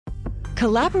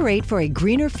Collaborate for a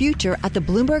greener future at the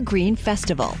Bloomberg Green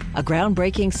Festival, a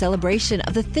groundbreaking celebration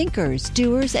of the thinkers,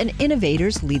 doers, and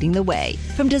innovators leading the way.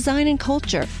 From design and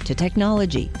culture to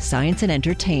technology, science, and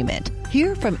entertainment.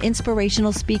 Hear from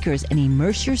inspirational speakers and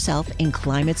immerse yourself in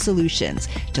climate solutions.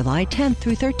 July 10th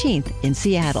through 13th in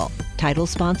Seattle. Title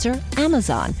sponsor,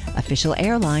 Amazon. Official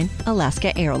airline,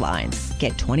 Alaska Airlines.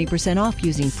 Get 20% off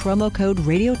using promo code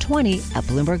radio20 at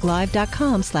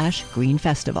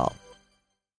bloomberglive.com/greenfestival.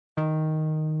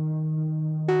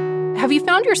 Have you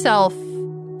found yourself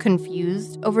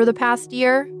confused over the past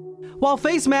year? While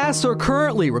face masks are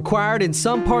currently required in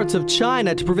some parts of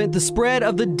China to prevent the spread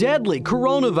of the deadly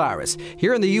coronavirus,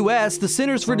 here in the U.S., the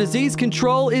Centers for Disease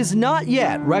Control is not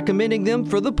yet recommending them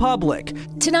for the public.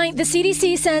 Tonight, the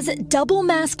CDC says double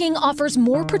masking offers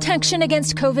more protection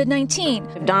against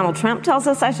COVID-19. If Donald Trump tells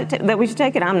us that we should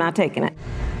take it, I'm not taking it.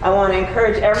 I want to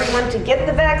encourage everyone to get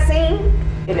the vaccine.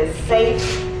 It is safe.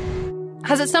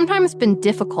 Has it sometimes been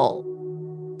difficult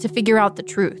to figure out the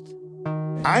truth?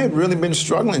 I have really been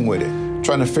struggling with it,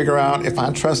 trying to figure out if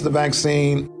I trust the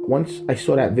vaccine. Once I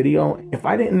saw that video, if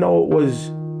I didn't know it was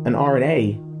an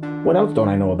RNA, what else don't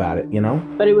I know about it, you know?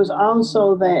 But it was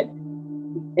also that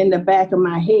in the back of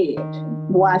my head,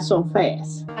 why so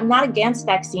fast? I'm not against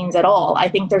vaccines at all. I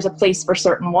think there's a place for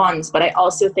certain ones, but I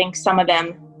also think some of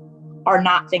them are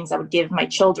not things I would give my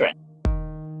children.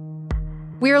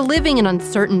 We are living in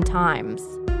uncertain times.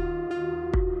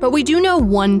 But we do know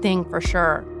one thing for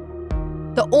sure.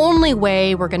 The only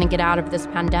way we're going to get out of this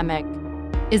pandemic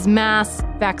is mass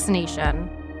vaccination.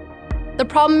 The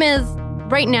problem is,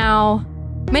 right now,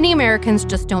 many Americans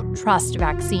just don't trust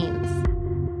vaccines.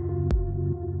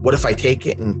 What if I take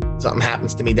it and something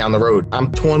happens to me down the road?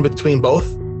 I'm torn between both.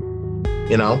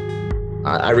 You know,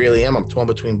 I really am. I'm torn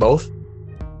between both.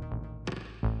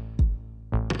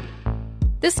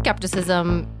 This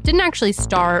skepticism didn't actually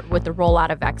start with the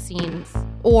rollout of vaccines,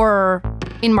 or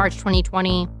in March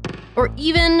 2020, or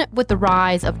even with the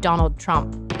rise of Donald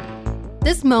Trump.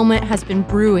 This moment has been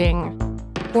brewing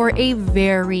for a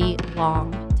very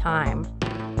long time.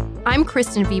 I'm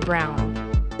Kristen V. Brown,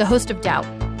 the host of Doubt,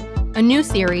 a new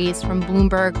series from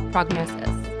Bloomberg Prognosis.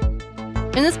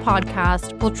 In this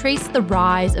podcast, we'll trace the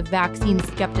rise of vaccine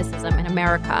skepticism in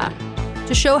America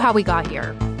to show how we got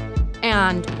here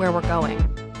and where we're going.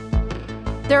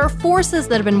 There are forces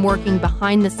that have been working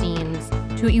behind the scenes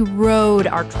to erode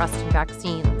our trust in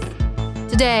vaccines.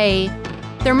 Today,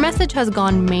 their message has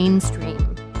gone mainstream,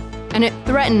 and it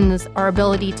threatens our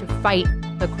ability to fight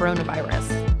the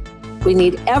coronavirus. We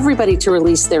need everybody to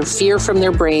release their fear from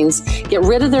their brains, get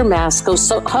rid of their masks, go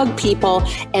hug people,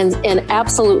 and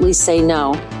absolutely say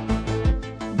no.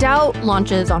 Doubt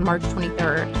launches on March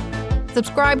 23rd.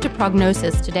 Subscribe to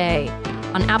Prognosis today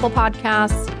on Apple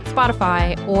Podcasts,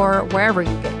 Spotify, or wherever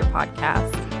you get your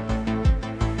podcasts.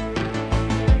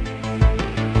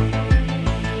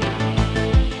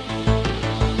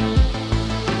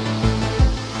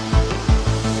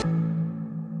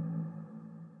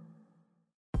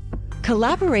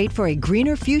 Collaborate for a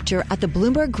greener future at the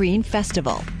Bloomberg Green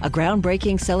Festival, a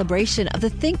groundbreaking celebration of the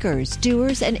thinkers,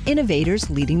 doers, and innovators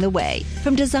leading the way.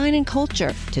 From design and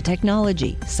culture to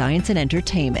technology, science, and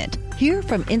entertainment. Hear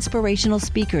from inspirational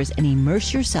speakers and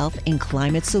immerse yourself in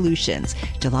climate solutions.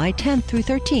 July 10th through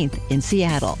 13th in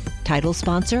Seattle. Title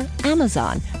sponsor,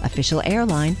 Amazon. Official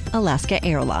airline, Alaska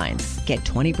Airlines. Get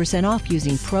 20% off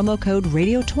using promo code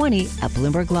radio20 at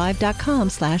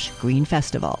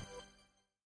bloomberglive.com/greenfestival.